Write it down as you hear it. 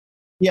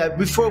Yeah,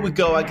 before we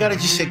go, I got to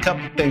just say a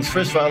couple of things.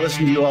 First of all, I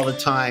listen to you all the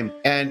time,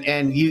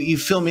 and you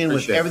fill me in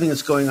with everything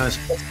that's going on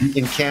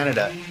in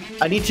Canada.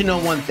 I need to know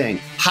one thing.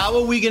 How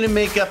are we going to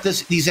make up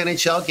these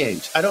NHL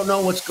games? I don't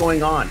know what's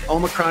going on.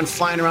 Omicron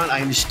flying around, I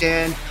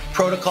understand.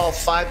 Protocol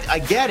 5, I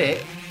get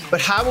it.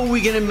 But how are we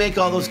going to make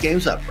all those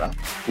games up, bro?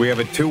 We have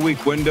a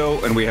 2-week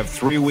window, and we have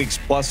 3 weeks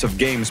plus of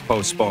games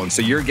postponed.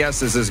 So your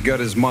guess is as good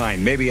as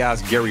mine. Maybe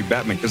ask Gary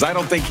Bettman, because I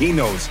don't think he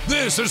knows.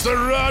 This is the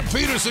Rod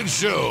Peterson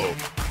Show.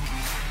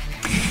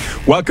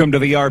 Welcome to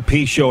the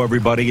RP Show,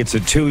 everybody. It's a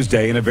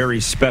Tuesday and a very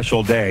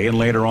special day. And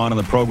later on in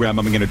the program,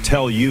 I'm going to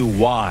tell you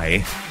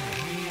why.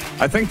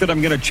 I think that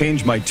I'm going to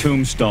change my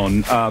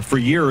tombstone. For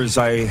years,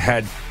 I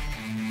had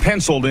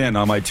penciled in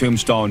on my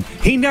tombstone,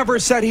 he never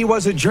said he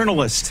was a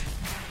journalist.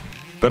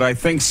 But I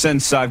think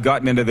since I've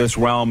gotten into this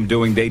realm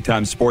doing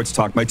daytime sports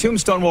talk, my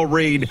tombstone will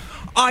read,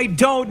 I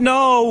don't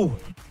know.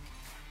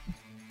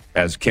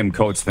 As Kim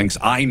Coates thinks,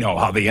 I know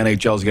how the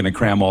NHL is going to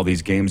cram all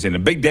these games in. A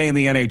big day in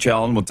the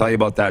NHL, and we'll tell you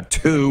about that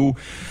too.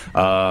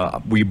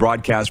 We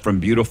broadcast from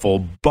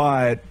beautiful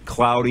but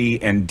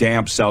cloudy and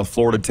damp South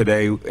Florida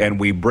today, and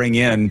we bring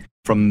in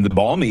from the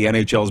balmy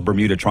NHL's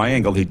Bermuda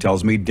Triangle, he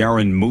tells me,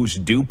 Darren Moose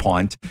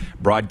DuPont,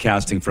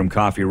 broadcasting from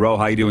Coffee Row.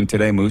 How you doing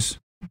today, Moose?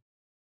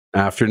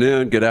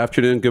 Afternoon. Good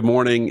afternoon. Good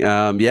morning.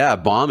 Yeah,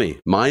 balmy.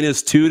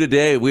 -2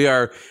 today. We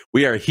are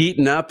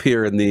heating up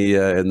here in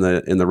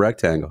the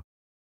rectangle.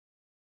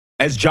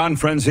 As John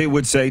Frenzy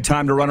would say,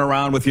 time to run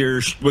around with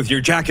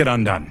your jacket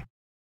undone.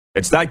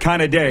 It's that kind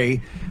of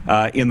day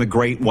in the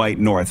Great White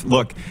North.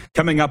 Look,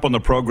 coming up on the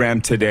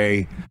program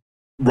today,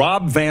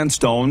 Rob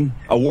Vanstone,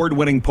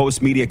 award-winning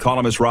Post-media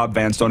columnist Rob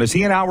Vanstone. Is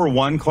he in hour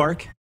one,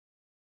 Clark?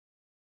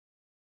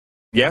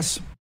 Yes.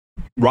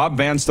 Rob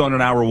Vanstone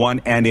in hour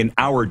one, and in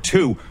hour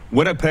two,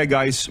 Winnipeg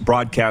Ice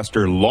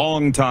broadcaster,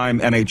 longtime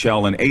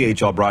NHL and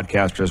AHL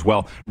broadcaster as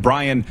well,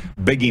 Brian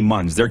Biggie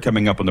Munns. They're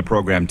coming up on the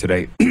program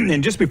today.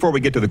 And just before we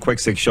get to the Quick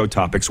Six show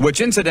topics,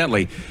 which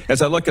incidentally,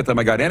 as I look at them,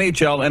 I got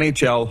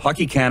NHL,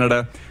 Hockey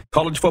Canada,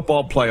 College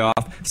Football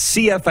Playoff,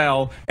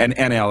 CFL, and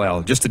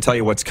NLL. Just to tell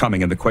you what's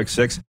coming in the Quick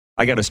Six,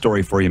 I got a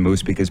story for you,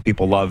 Moose, because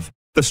people love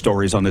the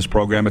stories on this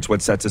program. It's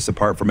what sets us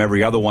apart from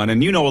every other one.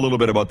 And you know a little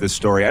bit about this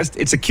story.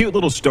 It's a cute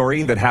little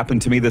story that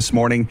happened to me this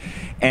morning.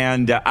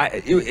 And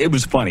it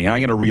was funny. I'm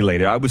going to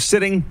relate it. I was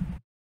sitting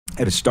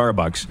at a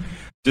Starbucks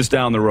just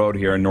down the road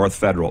here in North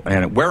Federal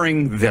and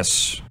wearing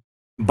this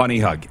bunny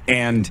hug.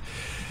 And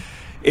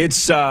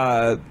it's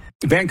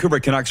Vancouver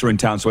Canucks are in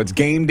town. So it's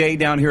game day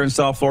down here in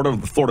South Florida.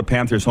 The Florida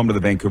Panthers home to the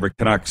Vancouver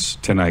Canucks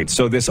tonight.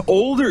 So this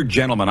older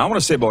gentleman, I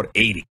want to say about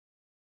 80,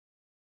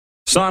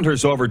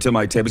 saunters over to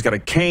my table. He's got a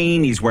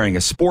cane. He's wearing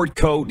a sport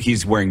coat.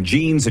 He's wearing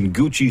jeans and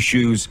Gucci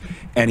shoes.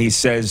 And he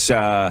says,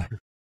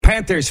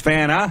 Panthers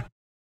fan, huh?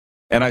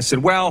 And I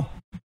said, well,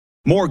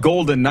 more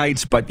Golden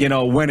Knights, but, you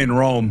know, when in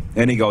Rome.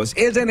 And he goes,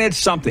 isn't it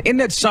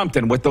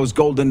something what those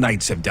Golden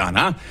Knights have done,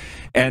 huh?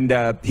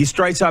 And he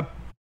strikes up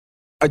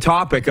a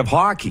topic of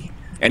hockey.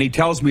 And he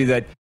tells me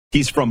that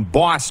he's from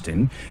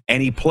Boston,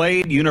 and he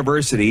played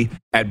university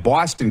at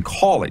Boston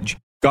College.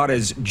 Got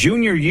his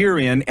junior year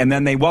in, and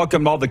then they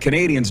welcomed all the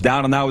Canadians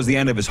down, and that was the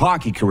end of his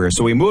hockey career.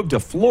 So he moved to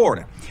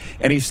Florida.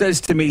 And he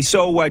says to me,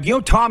 so, do you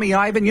know Tommy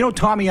Ivan? You know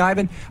Tommy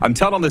Ivan? I'm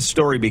telling this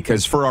story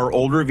because for our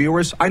older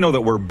viewers, I know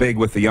that we're big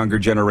with the younger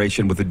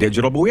generation with the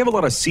digital, but we have a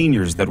lot of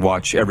seniors that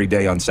watch every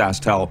day on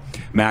SaskTel,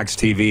 Max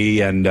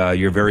TV, and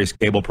your various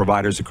cable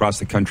providers across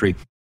the country.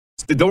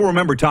 Don't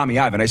remember Tommy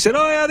Ivan. I said,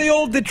 oh, yeah, the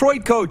old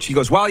Detroit coach. He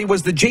goes, well, he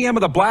was the GM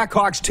of the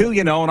Blackhawks, too,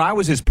 you know, and I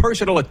was his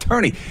personal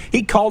attorney.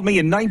 He called me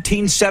in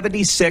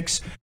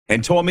 1976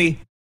 and told me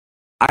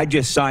I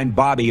just signed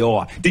Bobby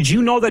Orr. Did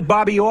you know that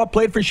Bobby Orr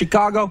played for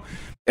Chicago?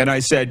 And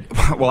I said,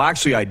 well,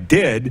 actually, I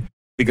did,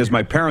 because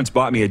my parents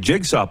bought me a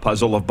jigsaw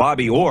puzzle of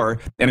Bobby Orr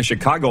and a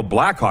Chicago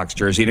Blackhawks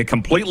jersey, and it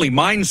completely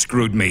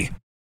mind-screwed me,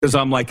 because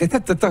I'm like, I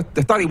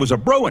thought he was a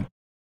Bruin.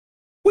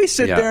 We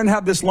sit there and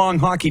have this long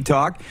hockey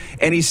talk,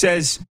 and he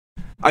says,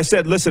 I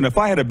said, listen, if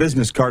I had a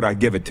business card, I'd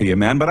give it to you,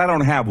 man, but I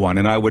don't have one,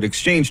 and I would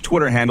exchange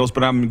Twitter handles,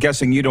 but I'm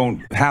guessing you don't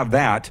have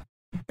that.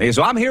 And he says,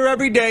 I'm here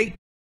every day.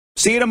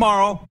 See you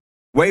tomorrow.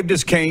 Waved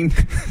his cane,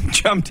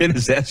 jumped in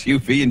his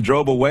SUV, and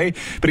drove away.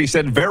 But he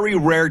said, very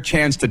rare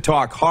chance to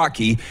talk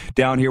hockey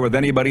down here with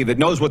anybody that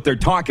knows what they're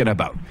talking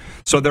about.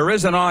 So there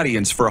is an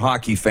audience for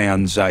hockey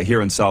fans here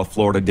in South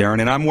Florida,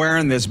 Darren, and I'm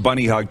wearing this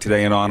bunny hug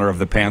today in honor of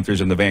the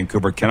Panthers and the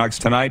Vancouver Canucks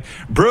tonight.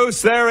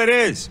 Bruce, there it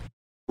is.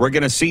 We're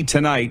going to see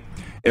tonight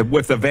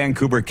if the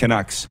Vancouver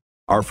Canucks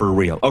are for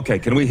real. Okay,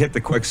 can we hit the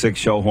Quick Six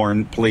show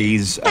horn,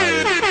 please?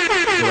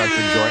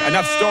 Director Joy.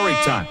 Enough story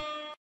time.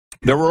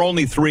 There were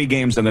only 3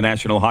 games in the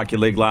National Hockey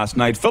League last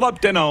night.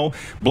 Philip Deneau,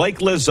 Blake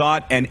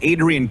Lizotte, and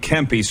Adrian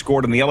Kempe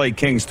scored in the LA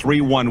Kings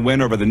 3-1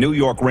 win over the New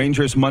York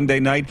Rangers Monday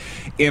night.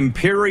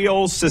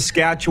 Imperial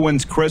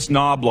Saskatchewan's Chris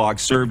Knobloch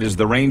served as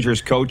the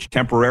Rangers coach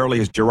temporarily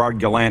as Gerard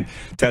Gallant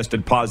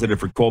tested positive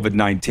for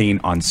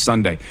COVID-19 on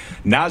Sunday.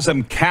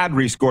 Nazem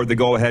Kadri scored the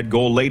go-ahead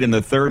goal late in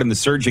the third, and the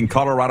surging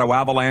Colorado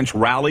Avalanche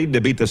rallied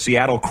to beat the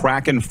Seattle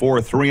Kraken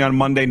 4-3 on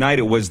Monday night.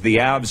 It was the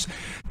Avs'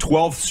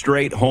 12th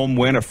straight home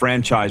win, a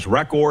franchise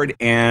record.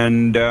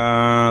 And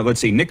let's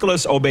see,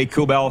 Nicholas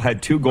Aube-Kubel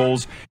had 2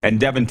 goals, and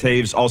Devin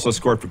Taves also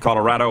scored for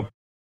Colorado.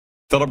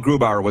 Philip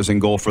Grubauer was in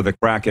goal for the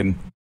Kraken,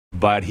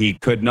 but he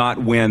could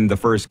not win the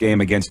first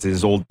game against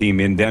his old team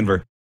in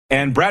Denver.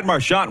 And Brad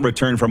Marchand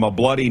returned from a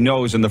bloody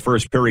nose in the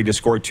first period to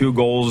score 2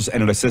 goals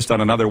and an assist on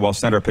another, while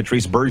center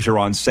Patrice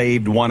Bergeron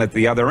saved one at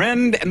the other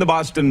end, and the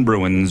Boston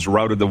Bruins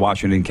routed the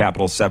Washington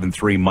Capitals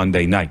 7-3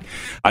 Monday night.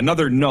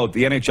 Another note,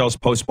 the NHL's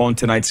postponed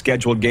tonight's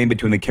scheduled game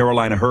between the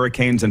Carolina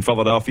Hurricanes and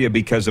Philadelphia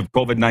because of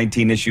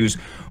COVID-19 issues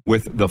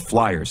with the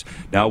Flyers.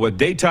 Now, with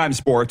daytime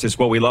sports, it's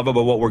what we love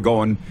about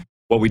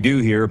what we do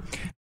here.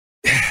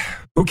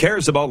 Who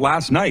cares about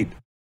last night?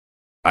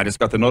 I just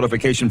got the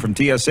notification from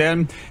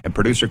TSN, and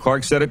producer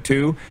Clark said it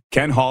too.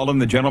 Ken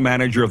Holland, the general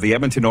manager of the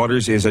Edmonton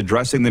Oilers, is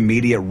addressing the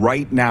media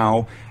right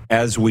now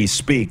as we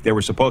speak. They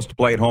were supposed to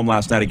play at home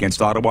last night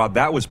against Ottawa.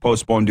 That was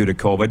postponed due to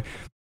COVID.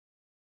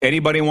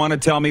 Anybody want to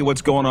tell me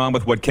what's going on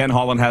with what Ken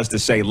Holland has to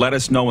say? Let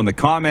us know in the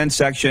comment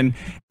section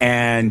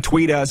and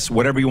tweet us,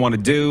 whatever you want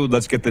to do.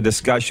 Let's get the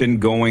discussion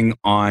going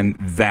on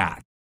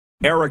that.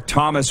 Eric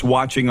Thomas,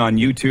 watching on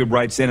YouTube,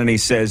 writes in and he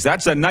says,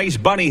 "That's a nice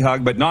bunny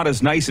hug, but not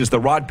as nice as the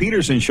Rod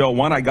Peterson show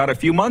one I got a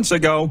few months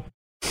ago."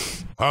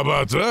 How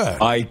about that?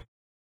 I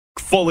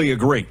fully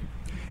agree.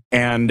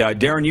 And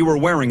Darren, you were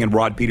wearing a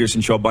Rod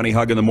Peterson show bunny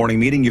hug in the morning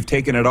meeting. You've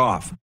taken it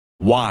off.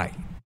 Why?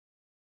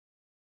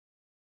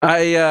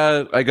 I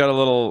got a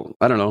little,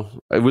 I don't know.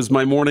 It was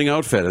my morning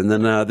outfit, and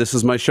then this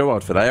is my show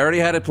outfit. I already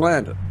had it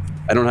planned.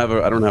 I don't have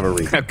a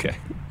reason. Okay.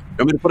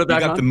 Want me to put it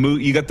back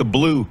on? You got the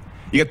blue.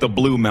 You got the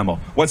blue memo.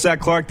 What's that,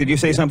 Clark? Did you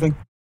say something?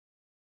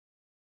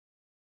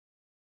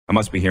 I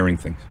must be hearing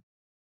things.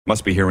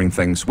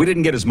 We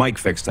didn't get his mic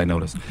fixed, I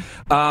noticed.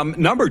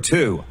 Number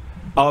 2,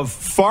 of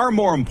far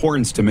more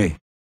importance to me,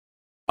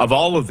 of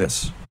all of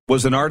this,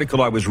 was an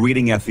article I was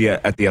reading at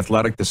the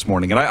Athletic this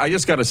morning. And I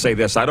just got to say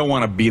this. I don't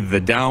want to be the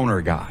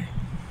downer guy.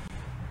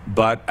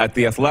 But at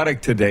the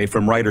Athletic today,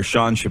 from writer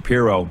Sean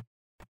Shapiro,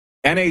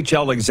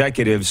 NHL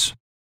executives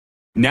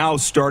now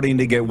starting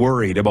to get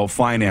worried about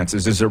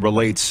finances as it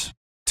relates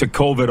to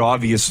COVID,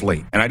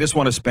 obviously. And I just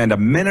want to spend a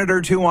minute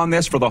or two on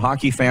this for the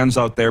hockey fans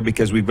out there,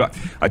 because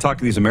I talk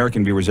to these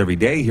American viewers every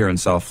day here in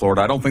South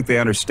Florida. I don't think they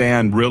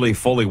understand really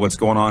fully what's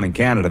going on in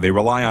Canada. They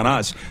rely on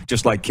us,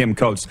 just like Kim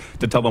Coates,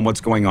 to tell them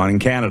what's going on in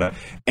Canada.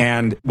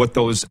 And what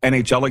those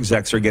NHL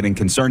execs are getting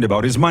concerned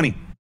about is money.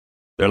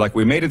 They're like,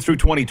 we made it through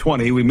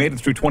 2020. We made it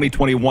through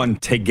 2021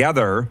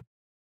 together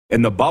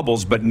in the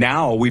bubbles, but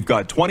now we've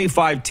got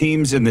 25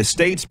 teams in the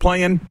States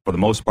playing, for the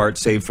most part,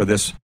 save for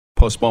this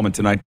postponement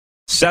tonight.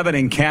 7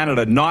 in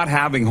Canada not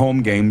having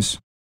home games,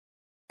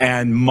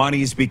 and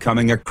money's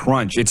becoming a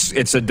crunch.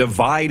 It's a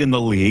divide in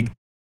the league.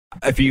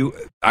 I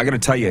got to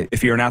tell you,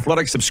 if you're an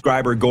Athletic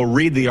subscriber, go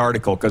read the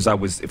article, because I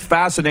was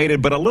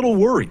fascinated but a little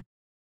worried.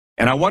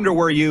 And I wonder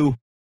where you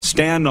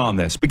stand on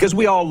this, because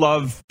we all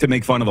love to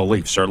make fun of the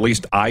Leafs, or at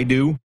least I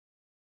do.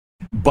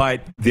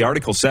 But the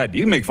article said,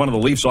 you can make fun of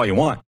the Leafs all you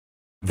want.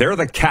 They're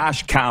the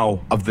cash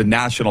cow of the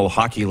National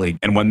Hockey League.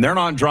 And when they're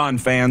not drawing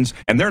fans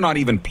and they're not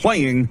even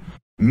playing,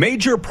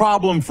 major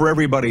problem for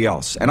everybody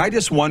else. And I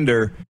just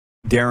wonder,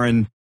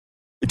 Darren,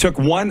 it took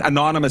one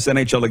anonymous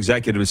NHL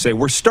executive to say,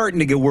 we're starting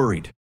to get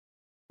worried.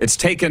 It's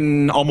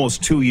taken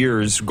almost 2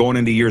 years, going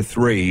into year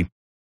 3.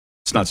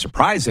 It's not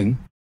surprising.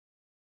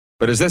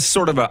 But is this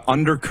sort of an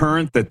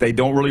undercurrent that they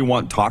don't really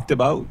want talked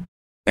about?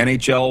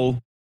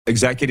 NHL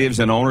executives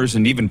and owners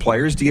and even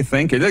players, do you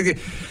think?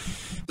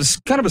 It's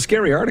kind of a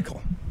scary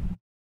article.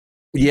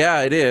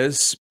 Yeah, it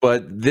is.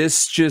 But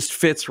this just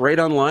fits right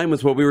on line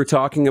with what we were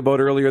talking about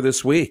earlier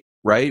this week,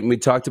 right? And we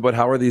talked about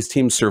how are these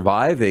teams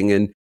surviving?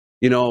 And,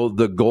 you know,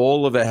 the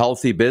goal of a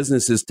healthy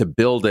business is to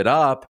build it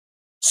up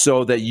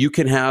so that you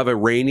can have a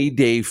rainy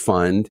day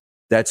fund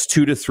that's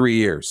 2 to 3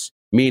 years.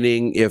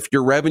 Meaning if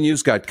your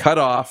revenues got cut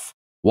off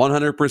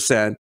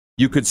 100%,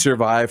 you could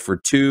survive for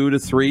 2 to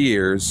 3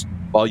 years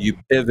while you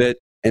pivot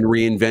and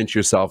reinvent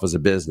yourself as a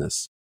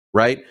business,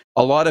 right?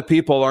 A lot of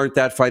people aren't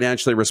that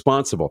financially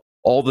responsible.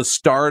 All the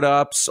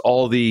startups,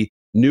 all the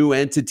new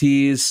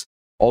entities,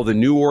 all the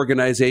new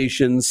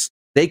organizations,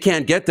 they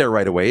can't get there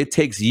right away. It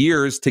takes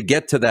years to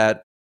get to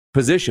that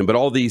position. But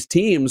all these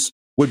teams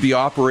would be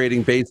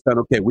operating based on,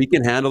 okay, we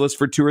can handle this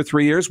for 2 or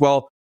 3 years.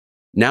 Well,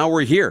 now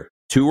we're here,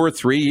 2 or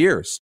 3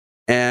 years.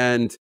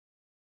 And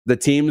the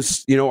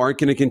teams, you know, aren't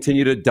going to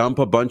continue to dump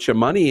a bunch of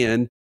money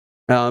in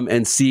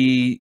and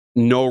see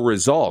no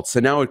results.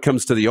 And now it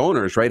comes to the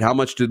owners, right? How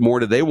much more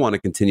do they want to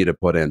continue to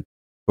put in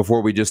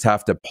before we just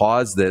have to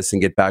pause this and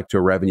get back to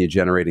a revenue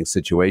generating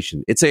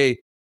situation? It's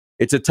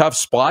a tough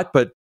spot,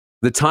 but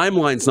the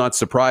timeline's not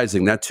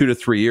surprising. That 2 to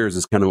 3 years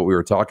is kind of what we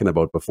were talking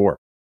about before.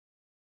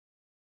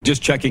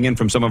 Just checking in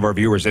from some of our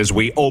viewers as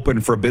we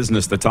open for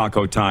business, the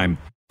Taco Time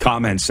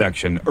comment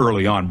section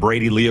early on.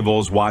 Brady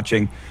Leovol's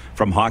watching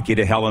from Hockey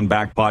to Hell and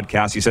Back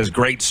podcast. He says,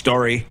 great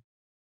story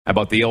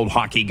about the old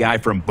hockey guy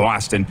from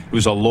Boston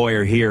who's a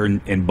lawyer here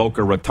in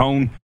Boca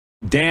Raton.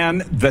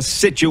 Dan, the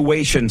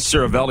situation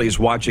Cervelli is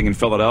watching in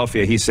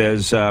Philadelphia. He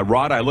says,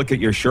 Rod, I look at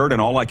your shirt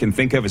and all I can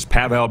think of is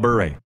Pavel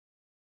Bure.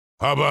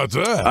 How about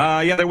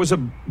that? Yeah, there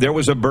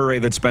was a Bure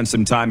that spent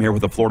some time here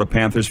with the Florida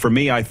Panthers. For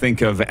me, I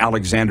think of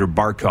Alexander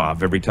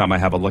Barkov every time I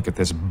have a look at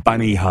this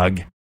bunny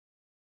hug.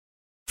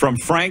 From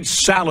Frank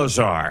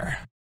Salazar,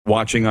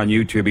 watching on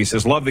YouTube. He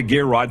says, love the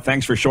gear, Rod.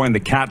 Thanks for showing the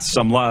Cats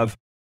some love.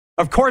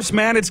 Of course,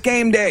 man, it's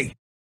game day.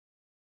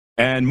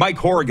 And Mike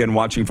Horrigan,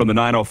 watching from the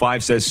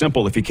 905, says,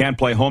 simple, if you can't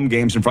play home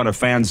games in front of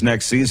fans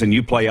next season,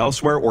 you play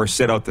elsewhere or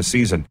sit out the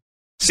season.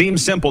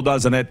 Seems simple,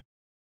 doesn't it?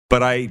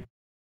 But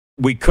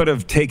we could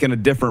have taken a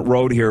different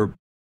road here.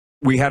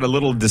 We had a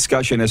little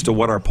discussion as to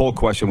what our poll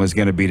question was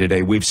going to be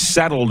today. We've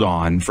settled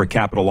on, for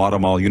Capital Auto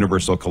Mall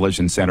Universal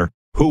Collision Center,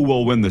 who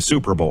will win the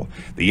Super Bowl,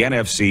 the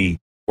NFC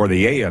or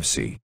the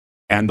AFC.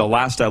 And the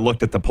last I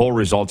looked at the poll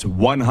results,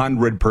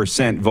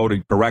 100%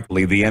 voted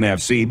correctly the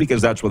NFC,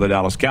 because that's where the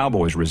Dallas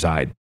Cowboys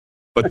reside.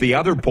 But the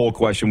other poll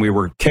question we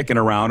were kicking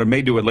around, and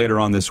may do it later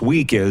on this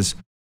week, is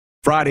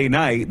Friday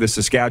night, the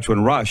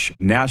Saskatchewan Rush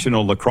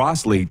National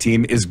Lacrosse League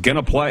team is going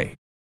to play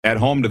at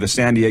home to the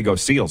San Diego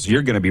Seals.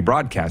 You're going to be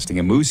broadcasting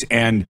a Moose.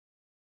 And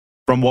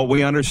from what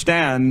we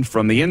understand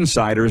from the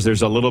insiders,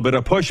 there's a little bit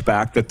of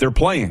pushback that they're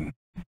playing.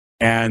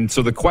 And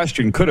so the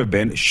question could have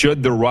been,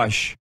 should the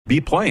Rush be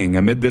playing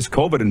amid this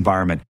COVID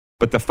environment?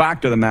 But the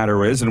fact of the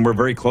matter is, and we're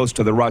very close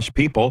to the Rush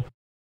people,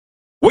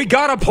 we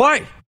got to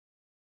play.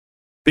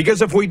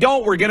 Because if we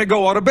don't, we're going to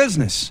go out of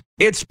business.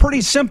 It's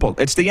pretty simple.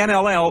 It's the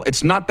NLL.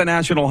 It's not the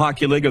National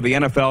Hockey League or the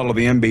NFL or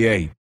the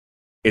NBA.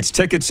 It's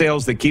ticket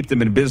sales that keep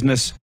them in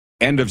business.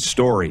 End of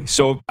story.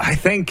 So I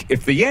think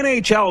if the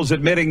NHL is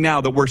admitting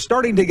now that we're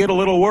starting to get a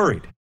little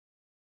worried,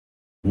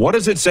 what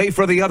does it say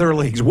for the other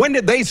leagues? When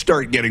did they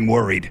start getting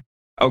worried?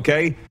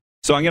 Okay,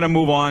 so I'm going to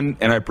move on,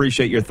 and I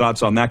appreciate your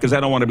thoughts on that because I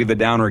don't want to be the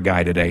downer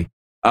guy today.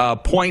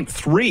 Point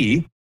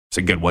 3, it's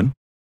a good one.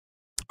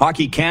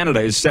 Hockey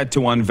Canada is set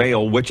to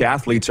unveil which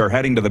athletes are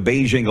heading to the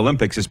Beijing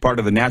Olympics as part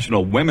of the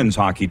national women's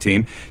hockey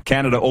team.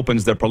 Canada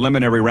opens their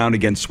preliminary round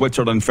against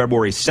Switzerland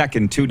February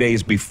 2nd, 2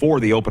 days before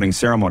the opening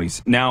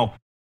ceremonies. Now,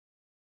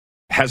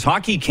 has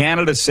Hockey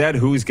Canada said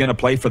who's going to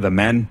play for the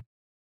men?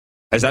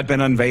 Has that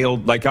been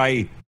unveiled? Like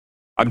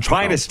I'm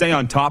trying to stay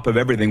on top of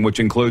everything, which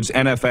includes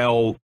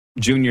NFL,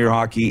 junior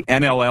hockey,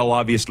 NLL,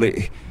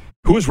 obviously.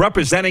 Who's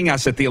representing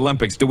us at the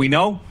Olympics? Do we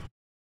know?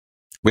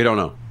 We don't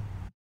know.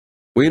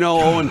 We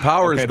know Owen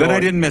Powers. Okay, then I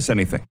didn't miss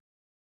anything.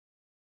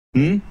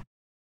 We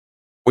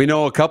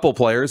know a couple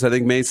players. I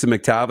think Mason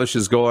McTavish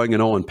is going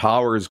and Owen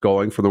Powers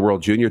going for the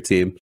World Junior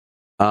team.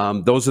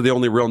 Those are the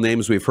only real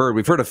names we've heard.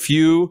 We've heard a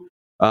few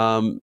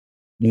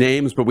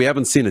names, but we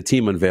haven't seen a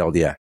team unveiled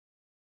yet.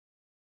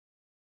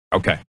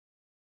 Okay,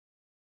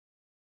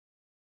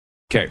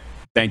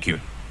 thank you.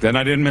 Then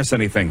I didn't miss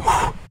anything.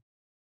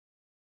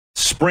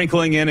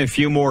 Sprinkling in a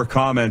few more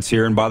comments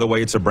here, and by the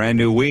way, it's a brand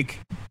new week.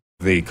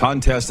 The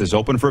contest is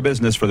open for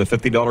business for the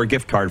 $50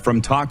 gift card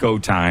from Taco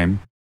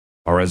Time,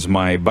 or as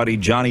my buddy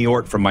Johnny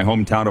Ort from my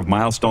hometown of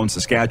Milestone,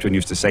 Saskatchewan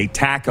used to say,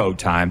 Taco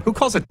Time. Who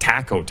calls it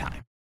Taco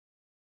Time?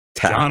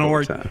 John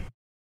Ort.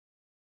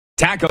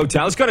 Taco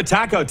Time. Let's go to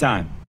Taco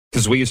Time,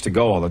 because we used to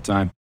go all the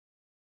time.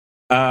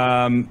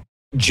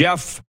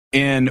 Jeff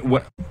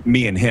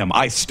me and him.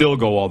 I still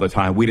go all the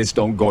time. We just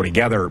don't go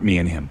together, me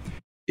and him.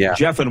 Yeah.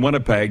 Jeff in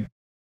Winnipeg.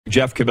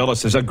 Jeff Cabilla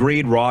says,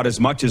 agreed, Rod. As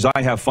much as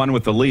I have fun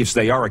with the Leafs,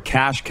 they are a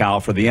cash cow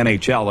for the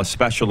NHL,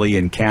 especially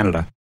in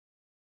Canada.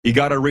 You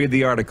got to read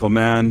the article,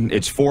 man.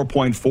 It's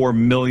 $4.4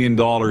 million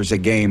a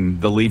game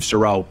the Leafs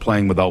are out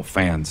playing without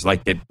fans.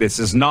 This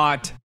is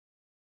not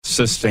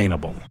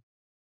sustainable.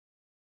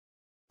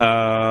 They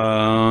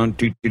want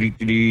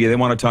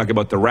to talk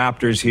about the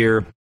Raptors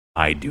here.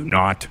 I do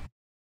not.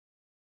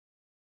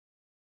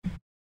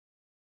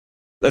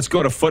 Let's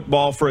go to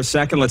football for a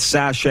second. Let's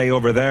sashay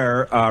over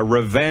there.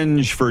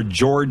 Revenge for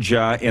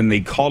Georgia in the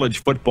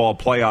college football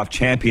playoff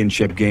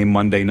championship game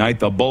Monday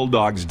night. The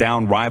Bulldogs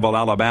down rival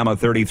Alabama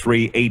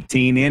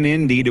 33-18 in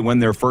Indy to win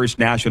their first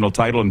national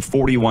title in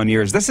 41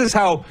 years. This is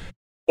how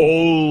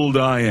old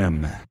I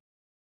am.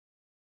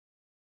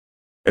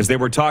 As they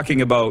were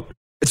talking about,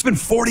 it's been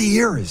 40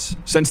 years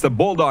since the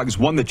Bulldogs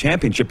won the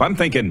championship. I'm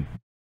thinking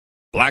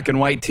black and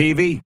white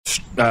TV,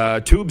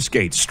 tube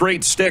skates,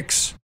 straight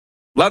sticks,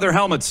 leather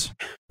helmets.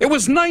 It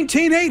was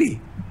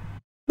 1980.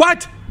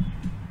 What?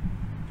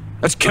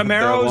 That's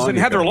Camaros and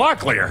Heather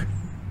Locklear.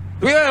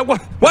 Yeah,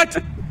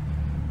 what?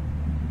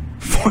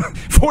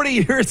 40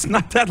 years,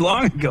 not that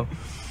long ago.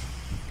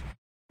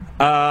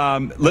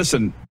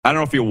 Listen, I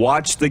don't know if you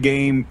watched the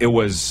game. It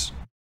was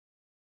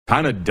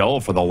kind of dull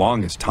for the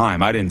longest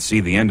time. I didn't see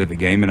the end of the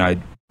game, and I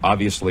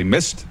obviously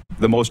missed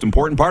the most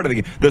important part of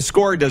the game. The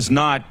score does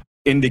not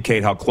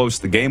indicate how close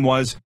the game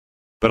was.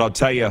 But I'll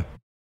tell you,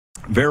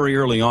 very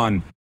early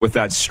on, with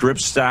that strip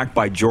sack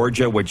by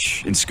Georgia,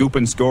 which in scoop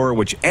and score,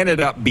 which ended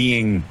up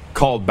being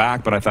called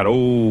back, but I thought,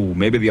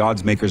 maybe the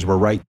odds makers were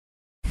right.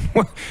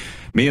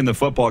 Me and the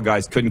football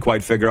guys couldn't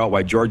quite figure out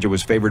why Georgia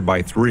was favored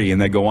by 3 and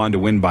they go on to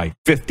win by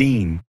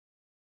 15.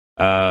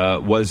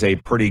 Was a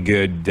pretty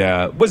good,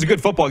 was a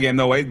good football game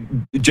though.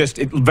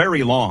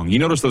 Very long. You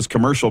notice those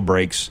commercial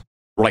breaks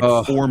were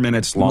like 4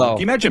 minutes long. Can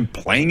you imagine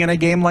playing in a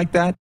game like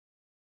that?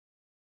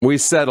 We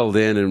settled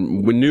in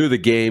and we knew the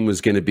game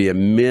was going to be a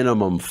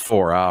minimum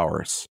 4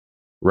 hours,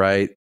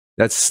 right?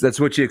 That's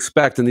what you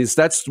expect. And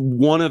that's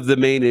one of the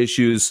main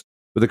issues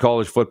with the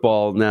college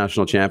football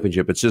national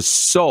championship. It's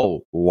just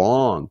so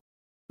long.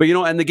 But,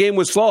 and the game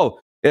was slow.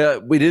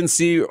 We didn't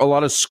see a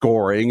lot of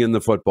scoring in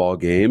the football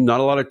game, not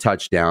a lot of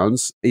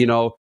touchdowns.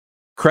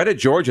 Credit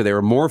Georgia. They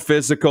were more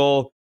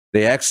physical.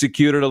 They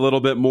executed a little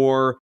bit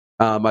more.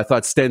 I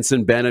thought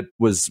Stetson Bennett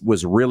was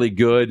really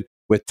good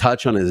with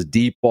touch on his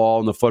deep ball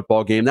in the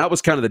football game. That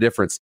was kind of the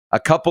difference. A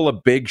couple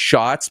of big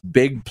shots,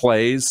 big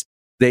plays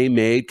they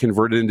made,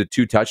 converted into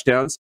 2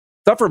 touchdowns.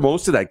 I thought for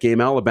most of that game,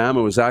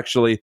 Alabama was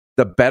actually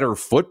the better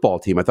football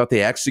team. I thought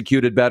they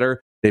executed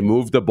better. They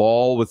moved the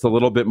ball with a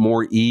little bit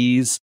more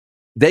ease.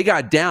 They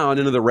got down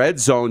into the red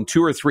zone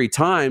 2 or 3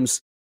 times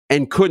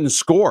and couldn't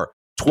score.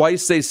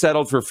 Twice they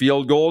settled for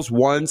field goals.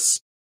 Once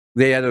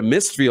they had a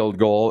missed field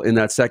goal in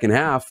that second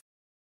half.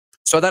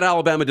 So I thought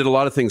Alabama did a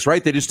lot of things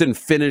right. They just didn't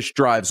finish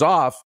drives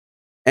off.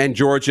 And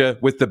Georgia,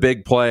 with the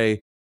big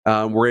play,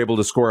 were able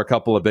to score a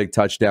couple of big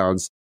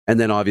touchdowns. And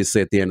then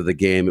obviously at the end of the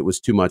game, it was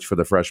too much for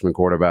the freshman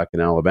quarterback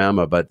in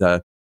Alabama. But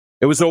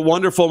it was a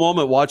wonderful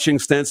moment watching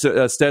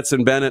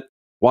Stetson Bennett,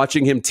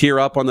 watching him tear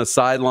up on the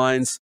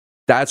sidelines.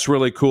 That's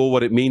really cool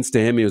what it means to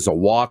him. He was a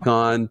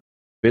walk-on,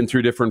 been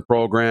through different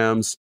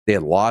programs. They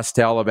had lost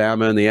to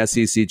Alabama in the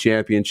SEC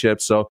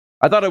championship. So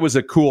I thought it was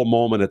a cool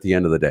moment at the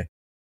end of the day.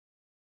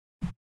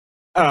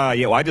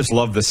 I just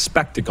love the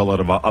spectacle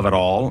of it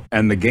all,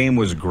 and the game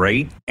was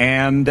great.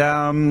 And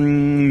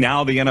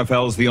now the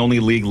NFL is the only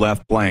league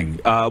left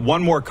playing.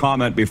 One more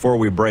comment before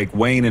we break.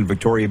 Wayne in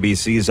Victoria,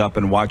 BC is up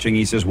and watching.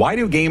 He says, why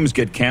do games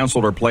get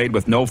canceled or played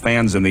with no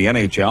fans in the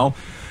NHL?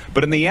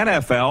 But in the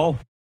NFL,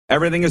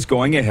 everything is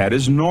going ahead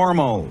as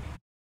normal.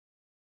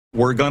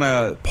 We're going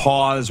to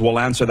pause. We'll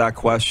answer that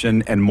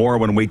question and more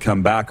when we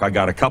come back. I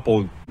got a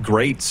couple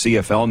great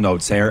CFL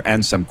notes here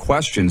and some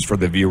questions for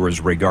the viewers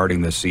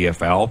regarding the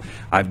CFL.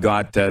 I've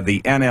got the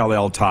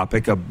NLL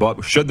topic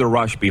about should the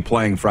Rush be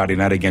playing Friday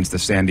night against the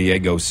San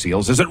Diego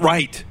Seals? Is it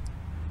right?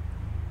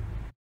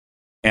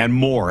 And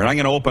more. And I'm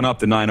going to open up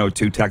the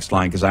 902 text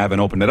line because I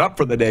haven't opened it up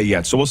for the day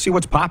yet. So we'll see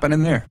what's popping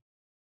in there.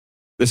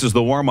 This is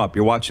the warm-up.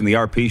 You're watching the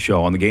RP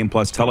Show on the Game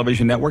Plus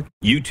Television Network,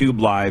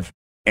 YouTube Live,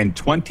 and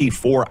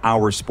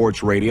 24-hour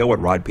sports radio at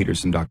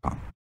rodpeterson.com.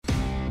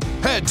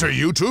 Head to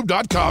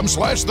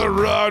youtube.com/The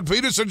Rod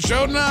Peterson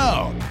Show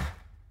now.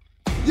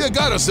 You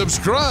gotta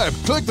subscribe.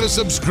 Click the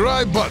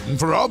subscribe button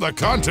for all the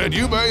content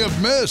you may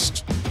have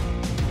missed.